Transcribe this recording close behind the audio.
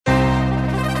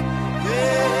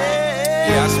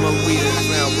smoke weed in the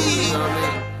sound booth, you know what I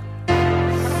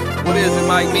mean? What is it,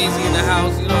 Mike Measy in the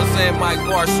house, you know what I'm saying? Mike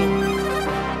Marshall.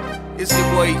 It's your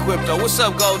boy Equipto. What's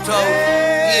up, Gold Toe?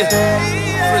 Yeah,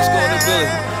 Frisco in the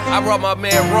building. I brought my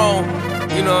man Rome,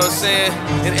 you know what I'm saying?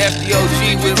 And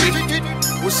FDOG with me.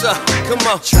 What's up? Come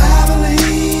on.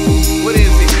 Traveling. What is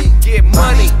it? Get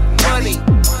money, money.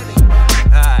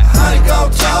 Alright, Honey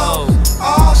Gold Toe,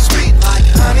 all sweet like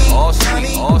honey. all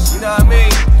sweet, all sweet. You know what I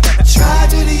mean?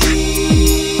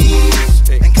 Tragedies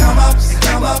and come ups,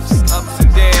 Ups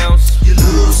and downs. You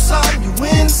lose some, you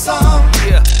win some.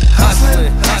 Yeah,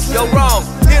 hustling. Yo, Rome,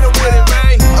 hit him with it,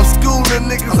 man. I'm schooling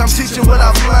niggas, I'm teaching what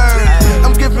I've learned.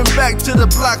 I'm giving back to the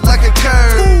block like a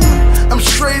curve. I'm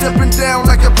straight up and down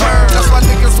like a bird. That's why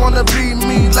niggas wanna be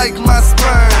me like my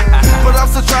sperm. But I'm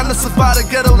still trying to survive the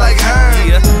ghetto like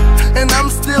her. And I'm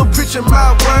still preaching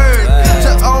my word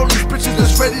to all these bitches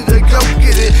that's ready to go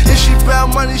get it. If she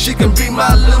found money, she can be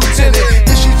my lieutenant.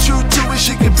 If she true to it,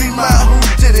 she can be my who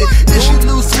did it. If she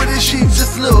loose with it, she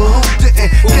just little who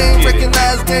didn't. Game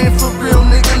recognized, game for real,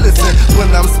 nigga. Listen,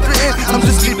 when I'm spitting, I'm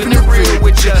just keeping it real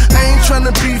with ya. I ain't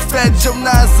tryna be Fat Joe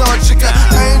Nas or chica.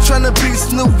 I ain't tryna be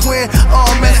Snoop Quinn or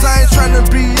mess. I ain't tryna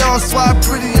be all swag,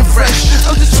 pretty and fresh.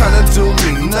 I'm just tryna do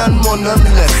me, none more, none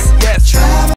less. Yes.